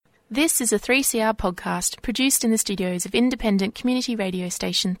This is a 3CR podcast produced in the studios of independent community radio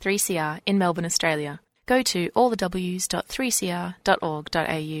station 3CR in Melbourne, Australia. Go to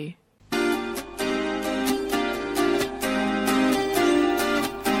allthews.3cr.org.au.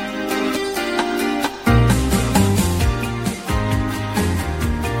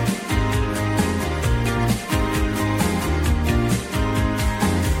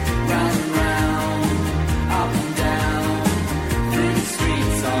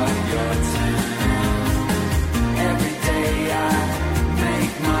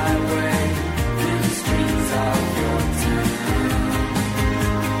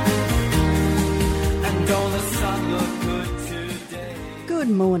 Good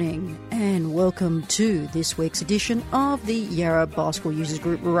morning and welcome to this week's edition of the Yarra Bicycle Users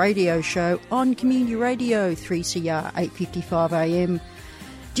Group radio show on Community Radio 3CR 855 AM,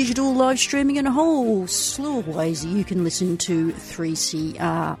 digital live streaming and a whole slew of ways that you can listen to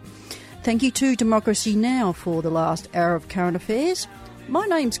 3CR. Thank you to Democracy Now! For the last hour of current affairs. My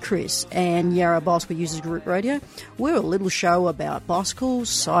name's Chris, and Yarra Bicycle Users Group Radio, we're a little show about bicycles,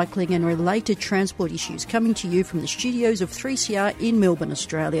 cycling and related transport issues coming to you from the studios of 3CR in Melbourne,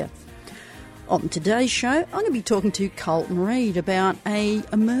 Australia. On today's show, I'm going to be talking to Carlton Reid about an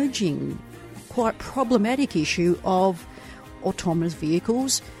emerging, quite problematic issue of autonomous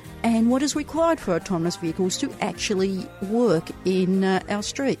vehicles and what is required for autonomous vehicles to actually work in our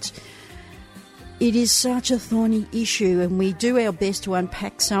streets. It is such a thorny issue, and we do our best to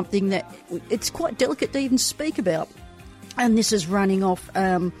unpack something that it's quite delicate to even speak about. And this is running off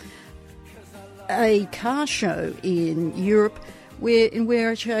a car show in Europe in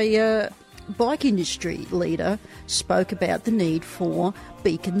which a bike industry leader spoke about the need for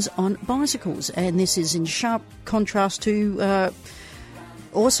beacons on bicycles. And this is in sharp contrast to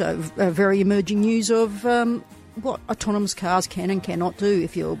also very emerging news of what autonomous cars can and cannot do.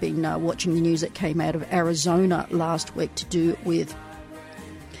 If you've been watching the news that came out of Arizona last week to do with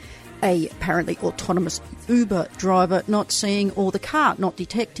a apparently autonomous Uber driver not seeing, or the car not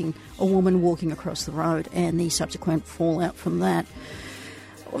detecting, a woman walking across the road and the subsequent fallout from that.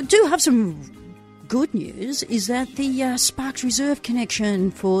 We do have some good news, is that the Sparks Reserve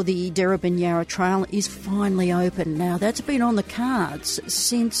connection for the Darebin Yarra Trail is finally open. Now, that's been on the cards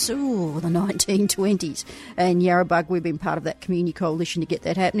since the 1920s. And Yarrabug, we've been part of that community coalition to get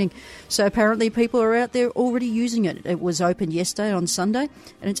that happening. So apparently people are out there already using it. It was opened yesterday on Sunday,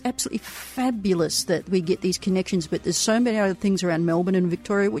 and it's absolutely fabulous that we get these connections. But there's so many other things around Melbourne and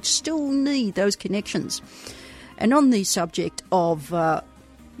Victoria which still need those connections. And on the subject of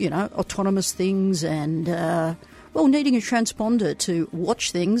autonomous things and, needing a transponder to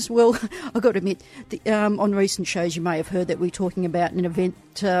watch things. Well, I've got to admit, on recent shows you may have heard that we're talking about an event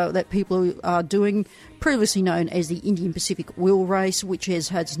that people are doing, previously known as the Indian Pacific Wheel Race, which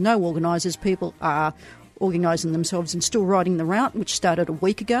has no organisers. People are organising themselves and still riding the route, which started a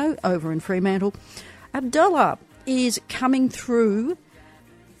week ago over in Fremantle. Abdullah is coming through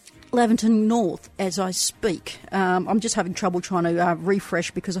Laverton North as I speak. I'm just having trouble trying to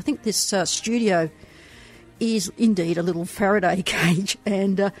refresh because I think this studio is indeed a little Faraday cage,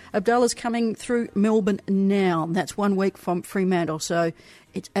 and Abdullah's coming through Melbourne now. That's 1 week from Fremantle, so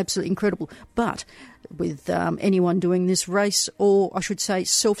it's absolutely incredible. But with anyone doing this race, or I should say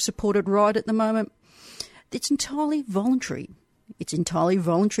self-supported ride at the moment, it's entirely voluntary. It's entirely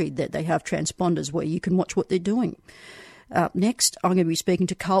voluntary that they have transponders where you can watch what they're doing. Up next, I'm going to be speaking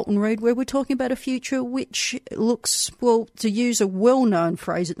to Carlton Reid, where we're talking about a future which looks, well, to use a well-known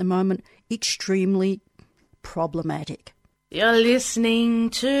phrase at the moment, extremely problematic. You're listening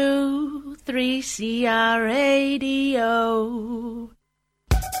to 3CR Radio.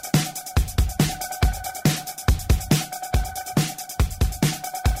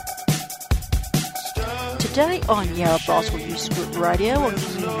 Today on Yarra Bicycle Users Group Radio on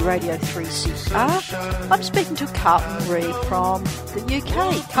Community Radio 3CR, I'm speaking to Carlton Reid from the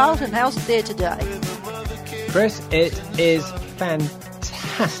UK. Carlton, how's it there today? Chris, it is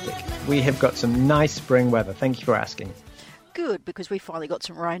fantastic. We have got some nice spring weather. Thank you for asking. Good, because we finally got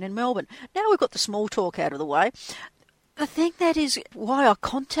some rain in Melbourne. Now we've got the small talk out of the way. The thing that is why I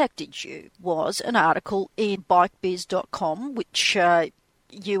contacted you was an article in bikebiz.com, which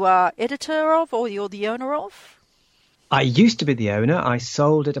you are editor of, or you're the owner of? I used to be the owner. I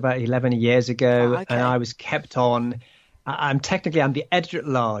sold it about 11 years ago, and I was kept on. I'm the editor at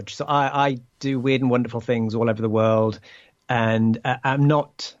large, so I do weird and wonderful things all over the world, and I'm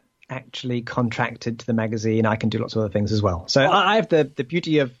not actually contracted to the magazine. I can do lots of other things as well. So I have the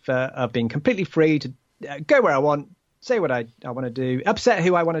beauty of being completely free to go where I want, say what I want to do, upset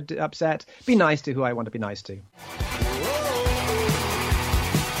who I want to upset, be nice to who I want to be nice to.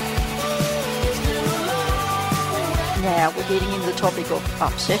 Now we're getting into the topic of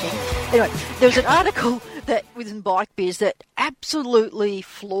upsetting. Anyway, there was an article that within Bike Biz that absolutely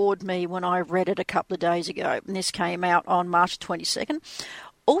floored me when I read it a couple of days ago. And this came out on March 22nd.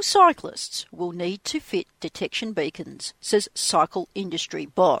 All cyclists will need to fit detection beacons, says cycle industry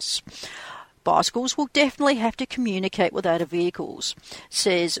boss. Bicycles will definitely have to communicate with other vehicles,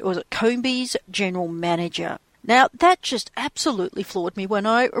 says Combi's general manager. Now, that just absolutely floored me when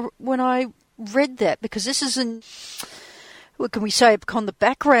I read that, because this isn't, what can we say, on the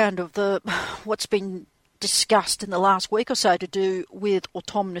background of what's been discussed in the last week or so to do with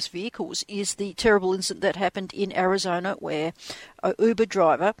autonomous vehicles is the terrible incident that happened in Arizona where an Uber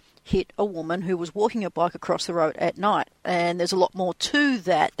driver hit a woman who was walking a bike across the road at night. And there's a lot more to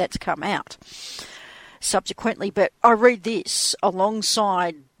that's come out subsequently. But I read this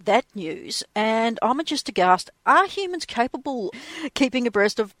alongside that news and I'm just aghast. Are humans capable of keeping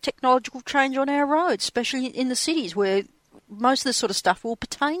abreast of technological change on our roads, especially in the cities where most of this sort of stuff will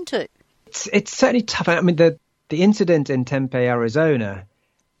pertain to? It's certainly tough. I mean, the incident in Tempe, Arizona,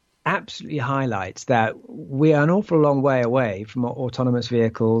 absolutely highlights that we are an awful long way away from autonomous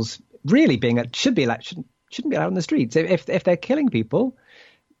vehicles really shouldn't be out on the streets. If they're killing people,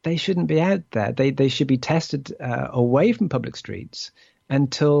 they shouldn't be out there. They should be tested away from public streets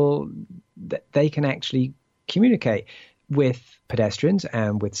until they can actually communicate with pedestrians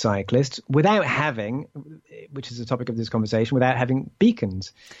and with cyclists without having, which is the topic of this conversation, without having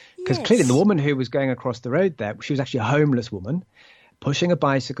beacons. Because clearly the woman who was going across the road there, she was actually a homeless woman pushing a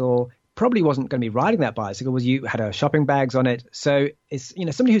bicycle, probably wasn't going to be riding that bicycle, had her shopping bags on it. So it's,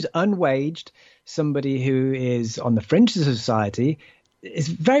 somebody who's unwaged, somebody who is on the fringes of society is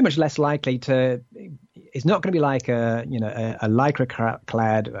very much less likely is not going to be like a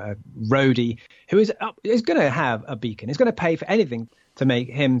lycra-clad roadie who is going to have a beacon, is going to pay for anything to make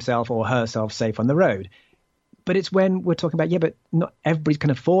himself or herself safe on the road. But it's when we're talking about, but not everybody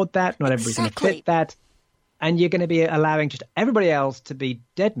can afford that, not everybody can fit that, and you're going to be allowing just everybody else to be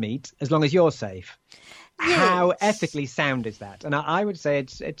dead meat as long as you're safe. Yes. How ethically sound is that? And I would say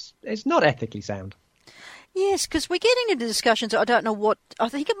it's not ethically sound. Yes, because we're getting into discussions. I don't know what. I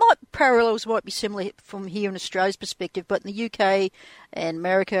think parallels might be similar from here in Australia's perspective, but in the UK and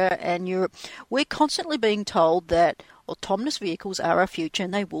America and Europe, we're constantly being told that autonomous vehicles are our future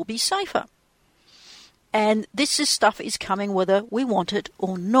and they will be safer. And stuff is coming whether we want it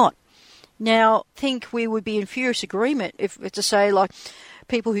or not. Now, I think we would be in furious agreement if to say, like,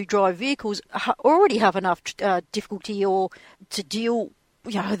 people who drive vehicles already have enough difficulty or to deal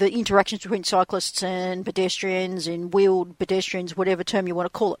the interactions between cyclists and pedestrians and wheeled pedestrians, whatever term you want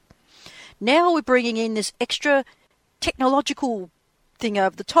to call it. Now we're bringing in this extra technological thing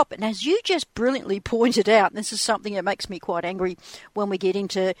over the top. And as you just brilliantly pointed out, and this is something that makes me quite angry when we get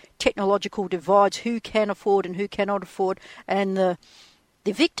into technological divides, who can afford and who cannot afford, and the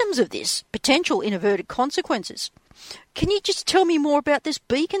victims of this, potential inadvertent consequences. Can you just tell me more about this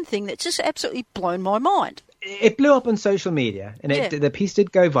beacon thing that's just absolutely blown my mind? It blew up on social media, and the piece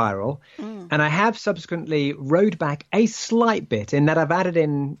did go viral. And I have subsequently rode back a slight bit in that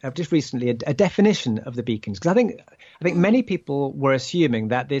I've just recently a definition of the beacons, because I think many people were assuming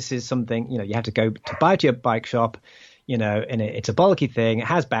that this is something you have to go to buy to your bike shop, and it's a bulky thing. It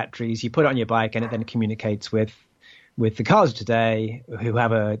has batteries. You put it on your bike, and it then communicates with the cars of today who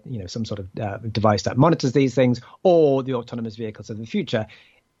have some sort of device that monitors these things, or the autonomous vehicles of the future.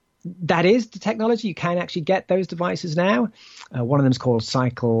 That is the technology. You can actually get those devices now. One of them is called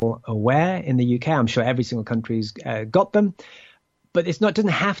Cycle Aware in the UK. I'm sure every single country's got them. But it doesn't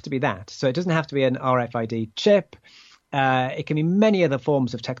have to be that. So it doesn't have to be an RFID chip. It can be many other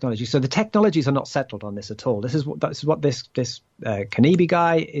forms of technology. So the technologies are not settled on this at all. This is what this Combi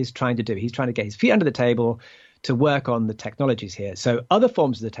guy is trying to do. He's trying to get his feet under the table to work on the technologies here. So other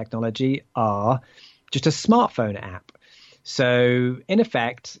forms of the technology are just a smartphone app. So in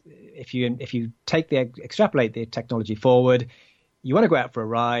effect, if you extrapolate the technology forward, you want to go out for a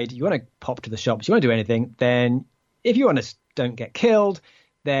ride, you want to pop to the shops, you want to do anything, then if you don't get killed,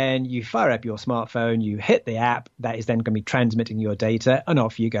 then you fire up your smartphone, you hit the app, that is then going to be transmitting your data, and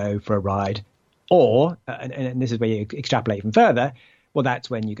off you go for a ride. Or, and this is where you extrapolate even further, well, that's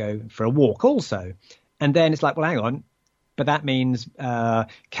when you go for a walk also. And then it's like, well, hang on. But that means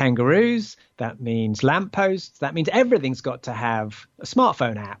kangaroos, that means lampposts, that means everything's got to have a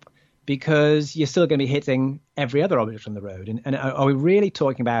smartphone app, because you're still going to be hitting every other object on the road. And are we really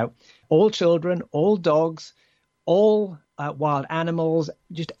talking about all children, all dogs, all wild animals,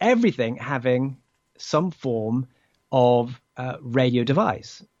 just everything having some form of radio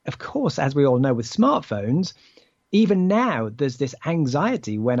device? Of course, as we all know with smartphones, even now there's this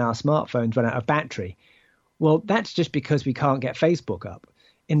anxiety when our smartphones run out of battery. Well, that's just because we can't get Facebook up.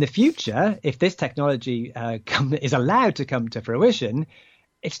 In the future, if this technology is allowed to come to fruition,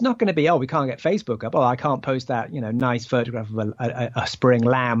 it's not going to be, we can't get Facebook up. I can't post that, nice photograph of a spring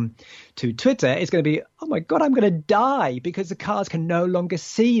lamb to Twitter. It's going to be, oh my God, I'm going to die because the cars can no longer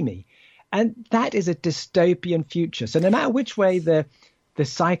see me. And that is a dystopian future. So no matter which way the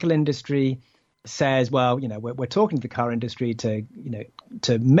cycle industry says, well, we're talking to the car industry to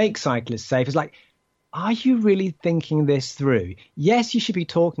make cyclists safe. It's like, are you really thinking this through? Yes, you should be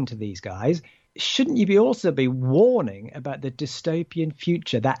talking to these guys. Shouldn't you also be warning about the dystopian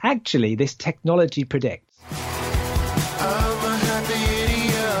future that actually this technology predicts? I'm a happy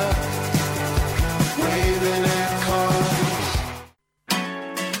idiot, waving at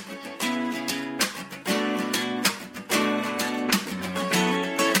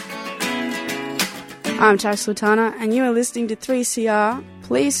cars. I'm Tash Sultana, and you are listening to 3CR.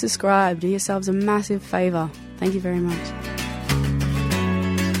 Please subscribe. Do yourselves a massive favour. Thank you very much.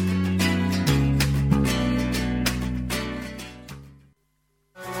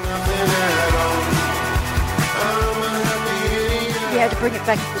 To bring it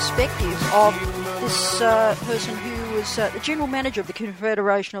back to perspective of this person who was the general manager of the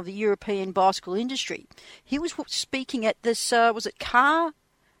Confederation of the European Bicycle Industry. He was speaking at this, was it car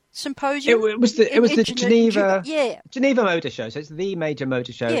symposium? It was the Geneva Motor Show. So it's the major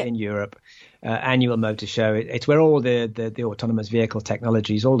motor show in Europe, annual motor show. It's where all the autonomous vehicle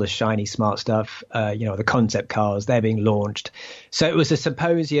technologies, all the shiny smart stuff, the concept cars, they're being launched. So it was a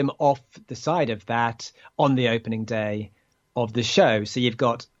symposium off the side of that on the opening day of the show. So you've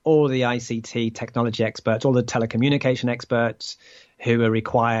got all the ICT technology experts, all the telecommunication experts who are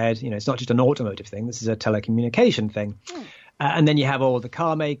required. It's not just an automotive thing. This is a telecommunication thing. And then you have all the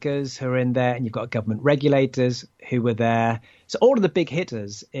car makers who are in there, and you've got government regulators who were there. So all of the big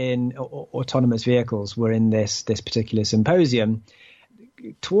hitters in autonomous vehicles were in this particular symposium.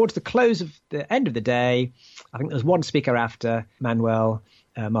 Towards the close of the end of the day, I think there was one speaker after Manuel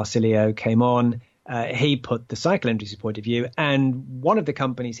Marsilio came on. He put the cycle industry's point of view, and one of the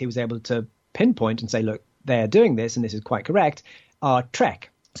companies he was able to pinpoint and say, look, they're doing this, and this is quite correct, are Trek.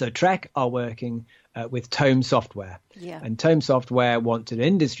 So Trek are working with Tome Software. Yeah. And Tome Software want an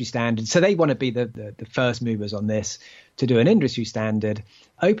industry standard. So they want to be the first movers on this to do an industry standard,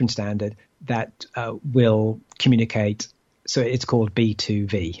 open standard that will communicate. So it's called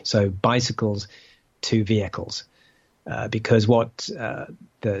B2V. So bicycles to vehicles. Because what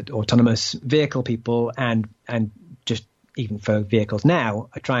the autonomous vehicle people and just even for vehicles now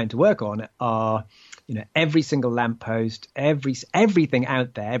are trying to work on are, every single lamppost, everything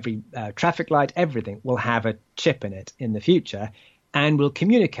out there, every traffic light, everything will have a chip in it in the future and will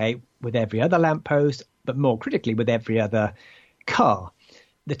communicate with every other lamppost, but more critically with every other car.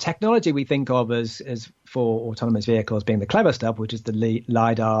 The technology we think of as for autonomous vehicles being the clever stuff, which is the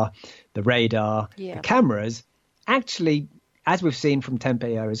LiDAR, the radar, the cameras, actually, as we've seen from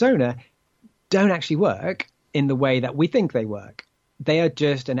Tempe, Arizona, don't actually work in the way that we think they work. They are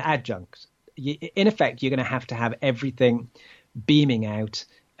just an adjunct. In effect, you're going to have everything beaming out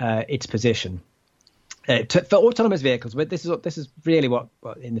its position. For autonomous vehicles, but this is really what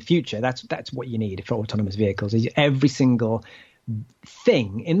in the future, that's what you need for autonomous vehicles. Is every single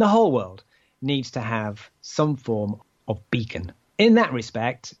thing in the whole world needs to have some form of beacon. In that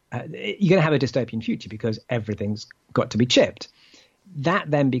respect, you're going to have a dystopian future because everything's got to be chipped. That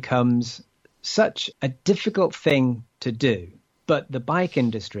then becomes such a difficult thing to do. But the bike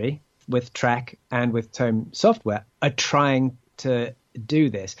industry, with Trek and with Tome Software, are trying to do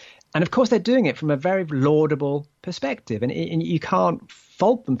this. And of course, they're doing it from a very laudable perspective. And you can't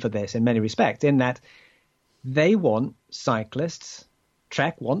fault them for this in many respects, in that they want cyclists,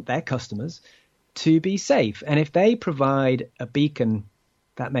 Trek want their customers to be safe. And if they provide a beacon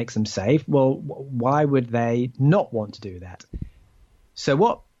that makes them safe, well, why would they not want to do that? So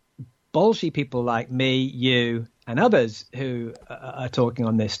what bullshit people like me, you, and others who are talking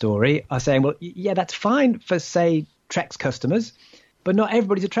on this story are saying, well, yeah, that's fine for, say, Trek's customers, but not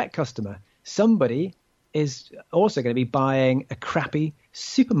everybody's a Trek customer. Somebody is also going to be buying a crappy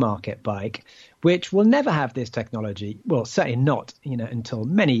supermarket bike, which will never have this technology. Well, certainly not, until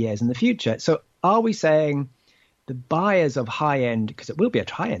many years in the future. So are we saying the buyers of high-end, because it will be a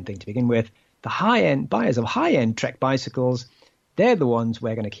high-end thing to begin with, the high-end buyers of high-end Trek bicycles, they're the ones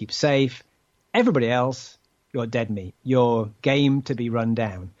we're going to keep safe. Everybody else, you're dead meat. You're game to be run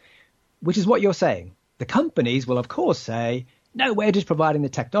down, which is what you're saying. The companies will, of course, say, no, we're just providing the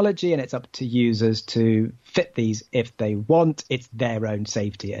technology and it's up to users to fit these if they want. It's their own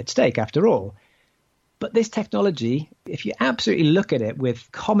safety at stake, after all. But this technology, if you absolutely look at it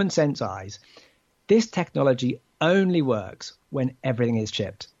with common sense eyes, this technology only works when everything is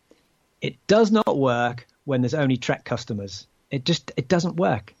chipped. It does not work when there's only Trek customers. It doesn't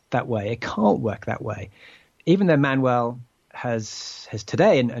work that way. It can't work that way. Even though Manuel has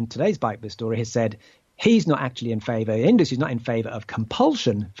today, and today's Bike Biz story has said he's not actually in favour, the industry's not in favour of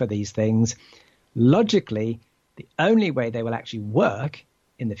compulsion for these things. Logically, the only way they will actually work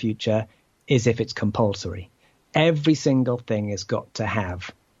in the future is if it's compulsory. Every single thing has got to have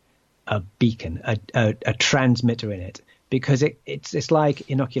a beacon, a transmitter in it, because it's like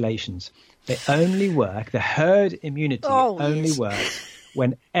inoculations. They only work, the herd immunity only works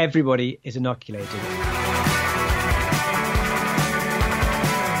when everybody is inoculated.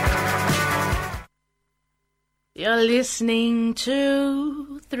 You're listening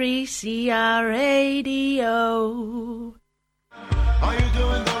to 3CR Radio. Are you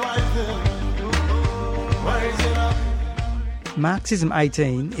doing the right thing? Raise it up. Marxism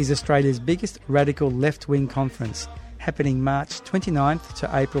 18 is Australia's biggest radical left-wing conference, happening March 29th to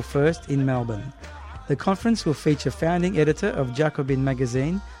April 1st in Melbourne. The conference will feature founding editor of Jacobin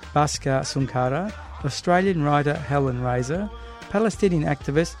magazine, Bhaskar Sunkara, Australian writer Helen Razer, Palestinian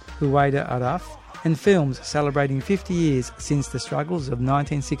activist Huwaida Araf, and films celebrating 50 years since the struggles of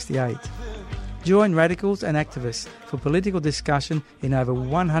 1968. Join radicals and activists for political discussion in over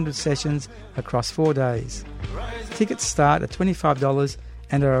 100 sessions across 4 days. Tickets start at $25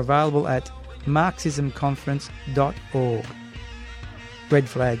 and are available at marxismconference.org. Red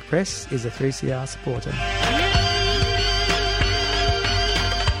Flag Press is a 3CR supporter.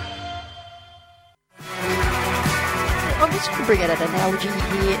 I'm just going to bring out an analogy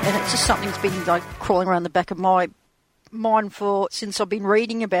here, and it's just something that's been like crawling around the back of my mind since I've been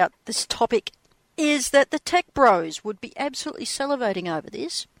reading about this topic, is that the tech bros would be absolutely salivating over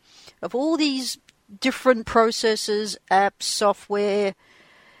this, of all these different processes, apps, software,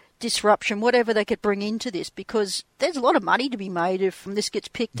 disruption, whatever they could bring into this, because there's a lot of money to be made if this gets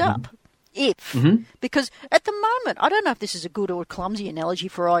picked up. Because at the moment, I don't know if this is a good or a clumsy analogy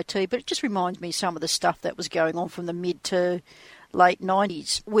for IT, but it just reminds me of some of the stuff that was going on from the mid to late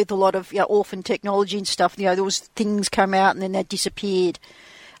 90s with a lot of orphan technology and stuff. There was things come out and then they disappeared.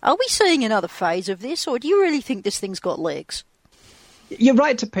 Are we seeing another phase of this, or do you really think this thing's got legs? You're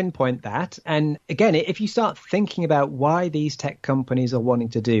right to pinpoint that. And again, if you start thinking about why these tech companies are wanting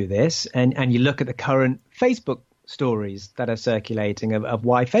to do this, and you look at the current Facebook stories that are circulating of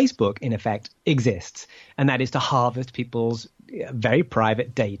why Facebook, in effect, exists, and that is to harvest people's very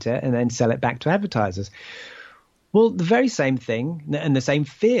private data and then sell it back to advertisers. Well, the very same thing and the same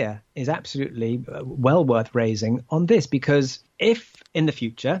fear is absolutely well worth raising on this, because if in the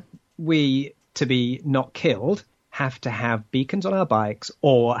future we, to be not killed, have to have beacons on our bikes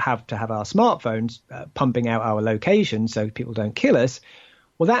or have to have our smartphones pumping out our location so people don't kill us,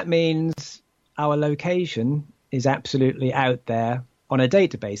 well, that means our location is absolutely out there on a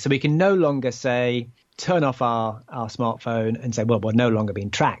database. So we can no longer say, turn off our smartphone and say, well, we're no longer being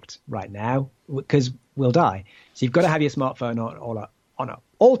tracked right now because we'll die. So you've got to have your smartphone on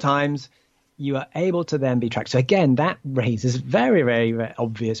all times. You are able to then be tracked. So again, that raises very, very, very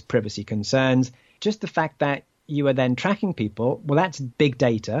obvious privacy concerns. Just the fact that you are then tracking people, well, that's big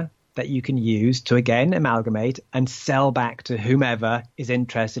data that you can use to, again, amalgamate and sell back to whomever is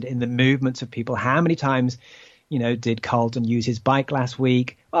interested in the movements of people. How many times, did Carlton use his bike last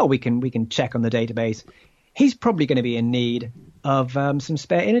week? Well, we can check on the database. He's probably going to be in need of some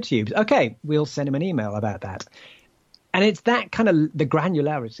spare inner tubes. Okay, we'll send him an email about that. And it's that kind of the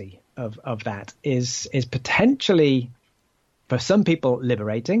granularity of that is potentially, for some people,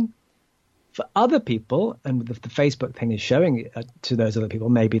 liberating. For other people, and the Facebook thing is showing to those other people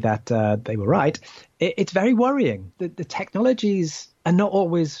maybe that they were right, it's very worrying. The technologies are not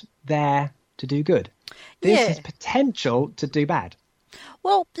always there to do good. This has potential to do bad.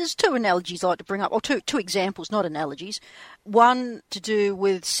 Well, there's two analogies I'd like to bring up, or two examples, not analogies. One to do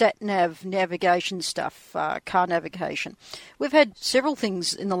with sat-nav navigation stuff, car navigation. We've had several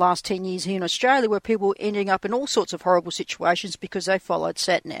things in the last 10 years here in Australia where people are ending up in all sorts of horrible situations because they followed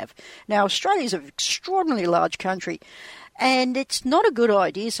sat-nav. Now, Australia is an extraordinarily large country, and it's not a good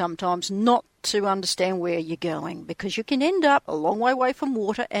idea sometimes not to understand where you're going, because you can end up a long way away from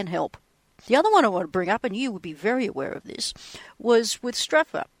water and help. The other one I want to bring up, and you would be very aware of this, was with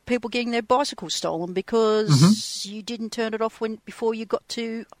Straffa. People getting their bicycles stolen because you didn't turn it off before you got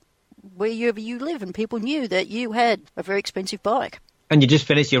to wherever you live, and people knew that you had a very expensive bike. And you just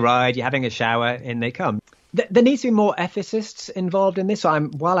finish your ride, you're having a shower, and they come. There needs to be more ethicists involved in this. So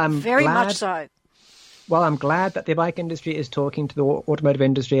While I'm glad that the bike industry is talking to the automotive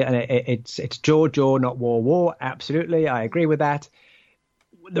industry, and it's jaw, not war, absolutely, I agree with that.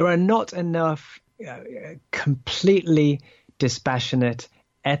 There are not enough completely dispassionate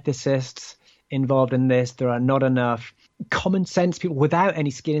ethicists involved in this. There are not enough common sense people without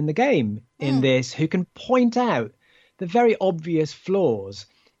any skin in the game in this who can point out the very obvious flaws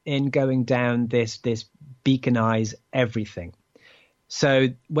in going down this beaconize everything. So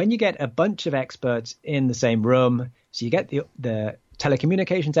when you get a bunch of experts in the same room, so you get the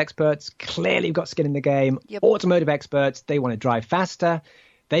telecommunications experts, clearly have got skin in the game, automotive experts, they want to drive faster,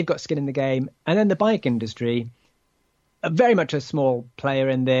 they've got skin in the game, and then the bike industry, very much a small player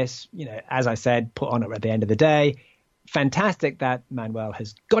in this, as I said, put on at the end of the day. Fantastic that Manuel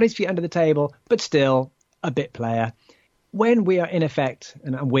has got his feet under the table, but still a bit player. When we are in effect,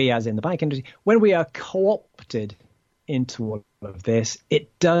 and we as in the bike industry, when we are co-opted into all of this,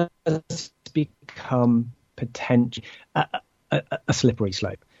 it does become potentially a slippery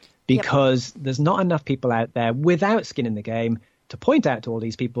slope, because there's not enough people out there without skin in the game to point out to all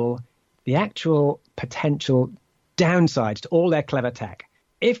these people the actual potential downsides to all their clever tech.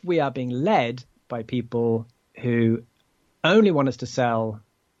 If we are being led by people who only want us to sell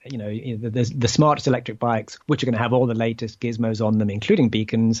the smartest electric bikes, which are going to have all the latest gizmos on them, including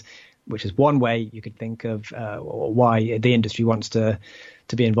beacons, which is one way you could think of why the industry wants to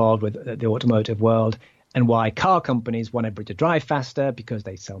be involved with the automotive world, and why car companies want everybody to drive faster because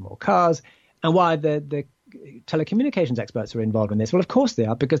they sell more cars, and why the telecommunications experts are involved in this. Well, of course they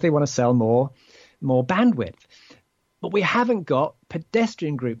are, because they want to sell more bandwidth. But we haven't got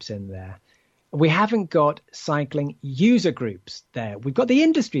pedestrian groups in there. We haven't got cycling user groups there. We've got the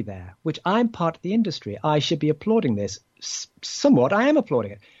industry there, which I'm part of the industry. I should be applauding this somewhat. I am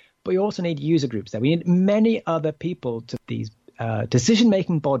applauding it. But we also need user groups there. We need many other people to these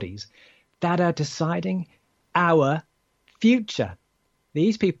decision-making bodies that are deciding our future.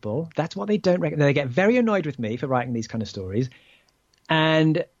 These people, that's what they don't recognize. They get very annoyed with me for writing these kind of stories.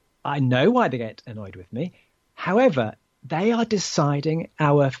 And I know why they get annoyed with me. However, they are deciding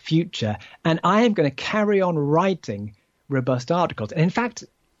our future, and I am going to carry on writing robust articles. And in fact,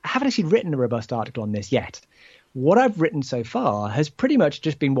 I haven't actually written a robust article on this yet. What I've written so far has pretty much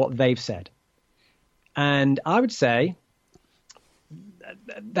just been what they've said. And I would say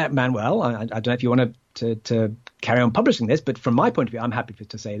that Manuel, I don't know if you want to carry on publishing this, but from my point of view, I'm happy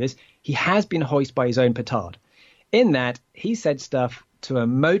to say this. He has been hoisted by his own petard, in that he said stuff to a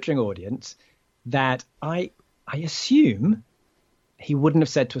motoring audience that I assume he wouldn't have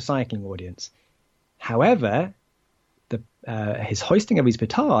said to a cycling audience. However, his hoisting of his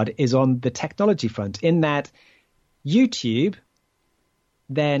petard is on the technology front, in that YouTube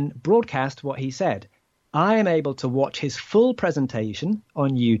then broadcast what he said. I am able to watch his full presentation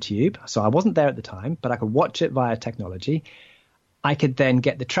on YouTube. So I wasn't there at the time, but I could watch it via technology. I could then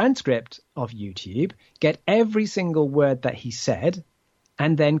get the transcript of YouTube, get every single word that he said,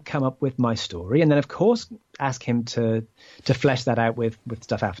 and then come up with my story. And then, of course, ask him to flesh that out with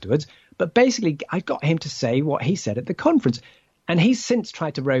stuff afterwards. But basically, I got him to say what he said at the conference. And he's since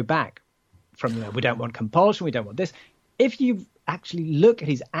tried to row back from, we don't want compulsion, we don't want this. If you actually look at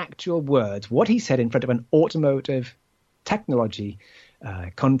his actual words, what he said in front of an automotive technology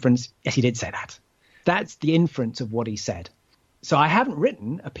conference, yes, he did say that. That's the inference of what he said. So I haven't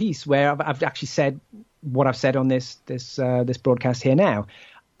written a piece where I've actually said what I've said on this broadcast here now.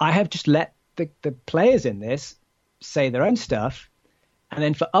 I have just let the players in this say their own stuff, and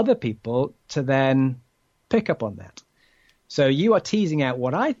then for other people to then pick up on that. So you are teasing out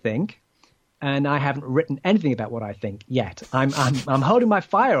what I think, and I haven't written anything about what I think yet. I'm holding my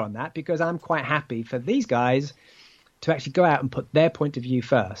fire on that, because I'm quite happy for these guys to actually go out and put their point of view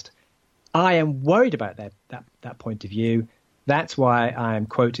first. I am worried about that point of view. That's why I'm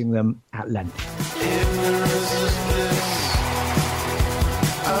quoting them at length.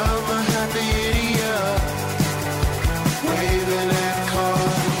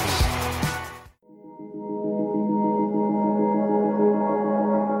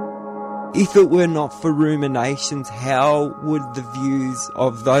 If it were not for ruminations, how would the views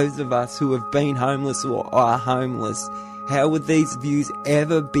of those of us who have been homeless or are homeless, how would these views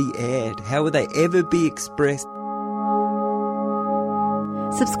ever be aired? How would they ever be expressed?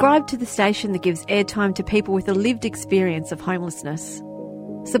 Subscribe to the station that gives airtime to people with a lived experience of homelessness.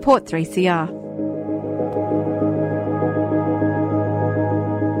 Support 3CR.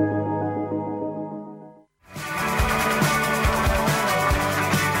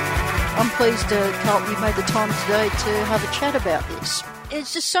 I'm pleased, Carlton, you made the time today to have a chat about this.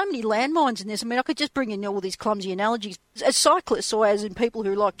 There's just so many landmines in this. I mean, I could just bring in all these clumsy analogies. As cyclists, or as in people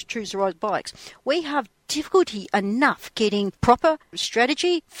who like to choose their own bikes, we have difficulty enough getting proper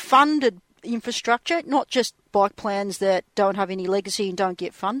strategy, funded infrastructure, not just bike plans that don't have any legacy and don't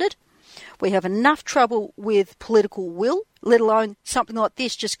get funded. We have enough trouble with political will, let alone something like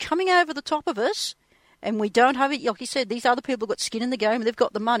this just coming over the top of us. And we don't have it, like you said, these other people have got skin in the game, they've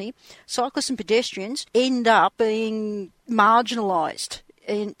got the money. Cyclists and pedestrians end up being marginalised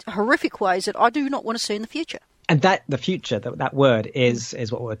in horrific ways that I do not want to see in the future. And that the future, that word is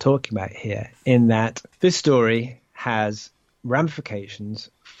what we're talking about here, in that this story has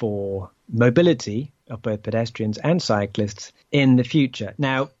ramifications for mobility of both pedestrians and cyclists in the future.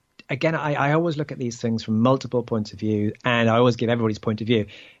 Now, again, I always look at these things from multiple points of view, and I always give everybody's point of view.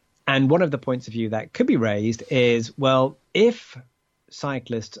 And one of the points of view that could be raised is, well, if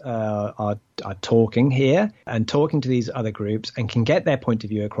cyclists are talking here and talking to these other groups and can get their point of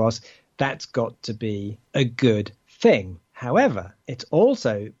view across, that's got to be a good thing. However, it's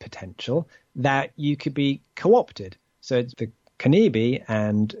also potential that you could be co-opted. So it's the CANIBI,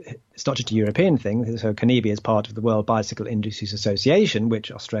 and it's not just a European thing. So CANIBI is part of the World Bicycle Industries Association,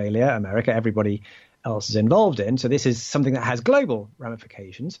 which Australia, America, everybody else is involved in. So this is something that has global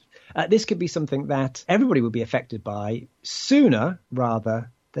ramifications. This could be something that everybody will be affected by sooner rather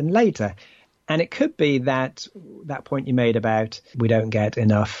than later. And it could be that point you made about we don't get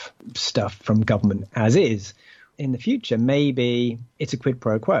enough stuff from government as is. In the future, maybe it's a quid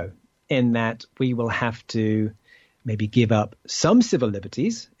pro quo, in that we will have to maybe give up some civil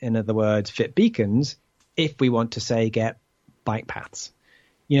liberties, in other words, fit beacons, if we want to, say, get bike paths.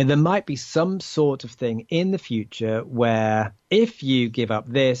 You know, there might be some sort of thing in the future where if you give up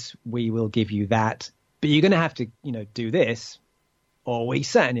this, we will give you that. But you're going to have to, do this, or we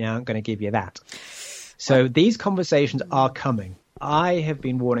certainly aren't going to give you that. So these conversations are coming. I have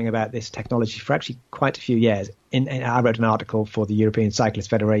been warning about this technology for actually quite a few years. I wrote an article for the European Cyclist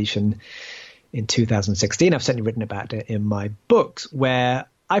Federation in 2016. I've certainly written about it in my books, where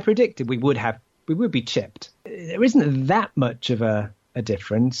I predicted we would be chipped. There isn't that much of a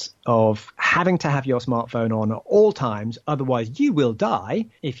difference of having to have your smartphone on at all times. Otherwise, you will die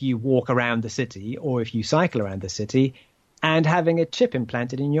if you walk around the city or if you cycle around the city, and having a chip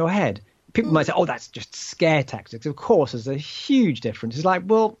implanted in your head. People might say, oh, that's just scare tactics. Of course, there's a huge difference. It's like,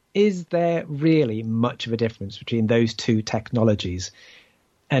 well, is there really much of a difference between those two technologies?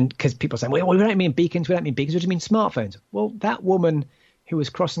 And because people say, well, we don't mean beacons, we do you mean smartphones? Well, that woman who was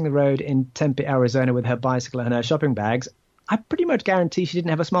crossing the road in Tempe, Arizona with her bicycle and her shopping bags, I pretty much guarantee she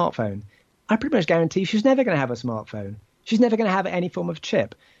didn't have a smartphone. I pretty much guarantee she's never going to have a smartphone. She's never going to have any form of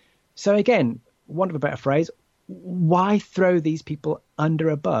chip. So again, want of a better phrase, why throw these people under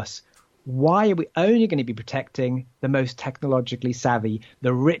a bus? Why are we only going to be protecting the most technologically savvy,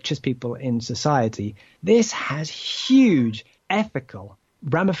 the richest people in society? This has huge ethical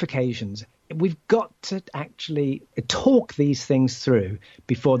ramifications. We've got to actually talk these things through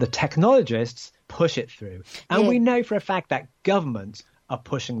before the technologists push it through. And we know for a fact that governments are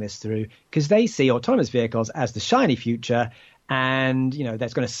pushing this through because they see autonomous vehicles as the shiny future. And,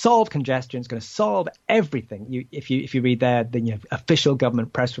 that's going to solve congestion. It's going to solve everything. If you read the official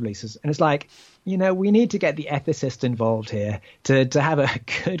government press releases, and it's like, we need to get the ethicists involved here to have a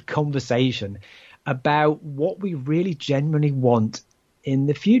good conversation about what we really genuinely want in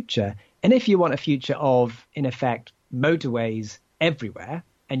the future. And if you want a future of, in effect, motorways everywhere,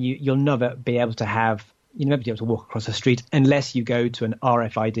 and you'll never be able to walk across the street unless you go to an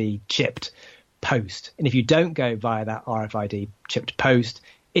RFID chipped post. And if you don't go via that RFID chipped post,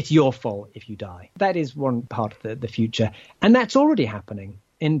 it's your fault if you die. That is one part of the future. And that's already happening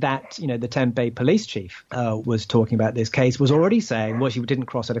in that, the Tempe police chief was talking about this case, was already saying, well, she didn't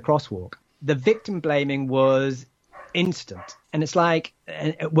cross at a crosswalk. The victim blaming was instant. And it's like,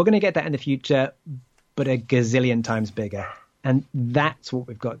 we're going to get that in the future, but a gazillion times bigger. And that's what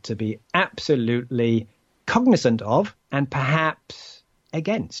we've got to be absolutely cognizant of and perhaps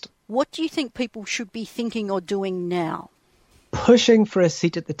against. What do you think people should be thinking or doing now? Pushing for a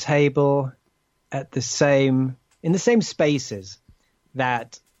seat at the table in the same spaces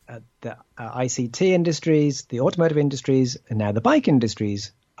that the ICT industries, the automotive industries, and now the bike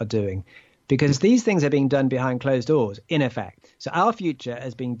industries are doing. Because these things are being done behind closed doors, in effect. So our future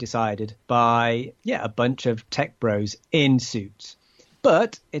is being decided by, a bunch of tech bros in suits.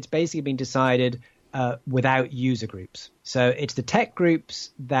 But it's basically being decided without user groups. So it's the tech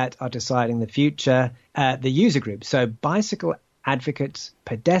groups that are deciding the future, the user groups. So bicycle advocates,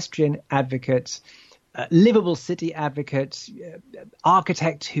 pedestrian advocates, livable city advocates,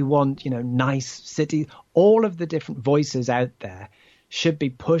 architects who want, nice cities, all of the different voices out there should be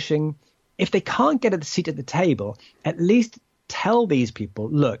pushing. If they can't get a seat at the table, at least tell these people,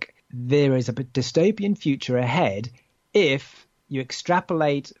 look, there is a dystopian future ahead if you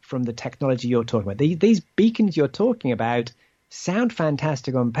extrapolate from the technology you're talking about. These beacons you're talking about, sound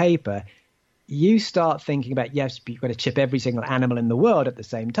fantastic on paper, you start thinking about, yes, you've got to chip every single animal in the world at the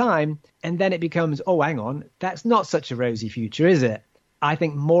same time. And then it becomes, oh, hang on, that's not such a rosy future, is it? I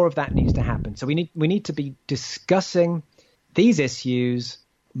think more of that needs to happen. So we need to be discussing these issues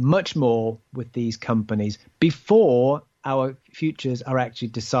much more with these companies before our futures are actually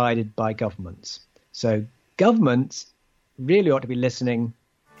decided by governments. So governments really ought to be listening,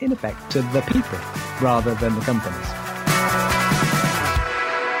 in effect, to the people rather than the companies.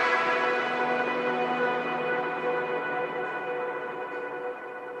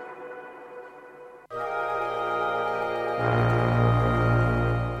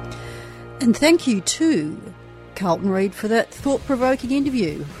 And thank you to Carlton Reid for that thought-provoking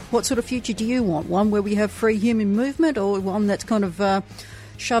interview. What sort of future do you want? One where we have free human movement, or one that's kind of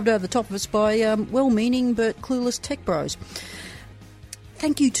shoved over the top of us by well-meaning but clueless tech bros?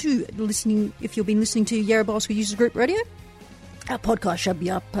 Thank you to listening, if you've been listening to Yarra Bicycle Users Group Radio. Our podcast shall be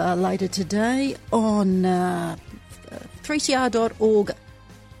up later today on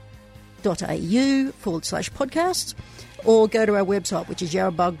 3cr.org.au/podcasts, or go to our website, which is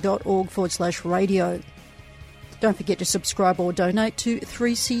yarrabug.org/radio. Don't forget to subscribe or donate to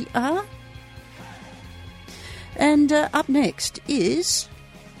 3CR. And up next is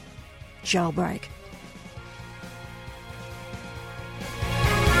Jailbreak.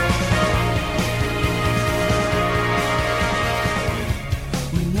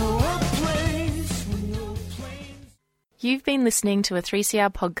 You've been listening to a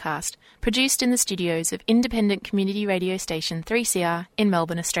 3CR podcast produced in the studios of independent community radio station 3CR in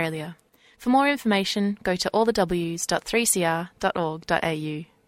Melbourne, Australia. For more information, go to allthews.3cr.org.au.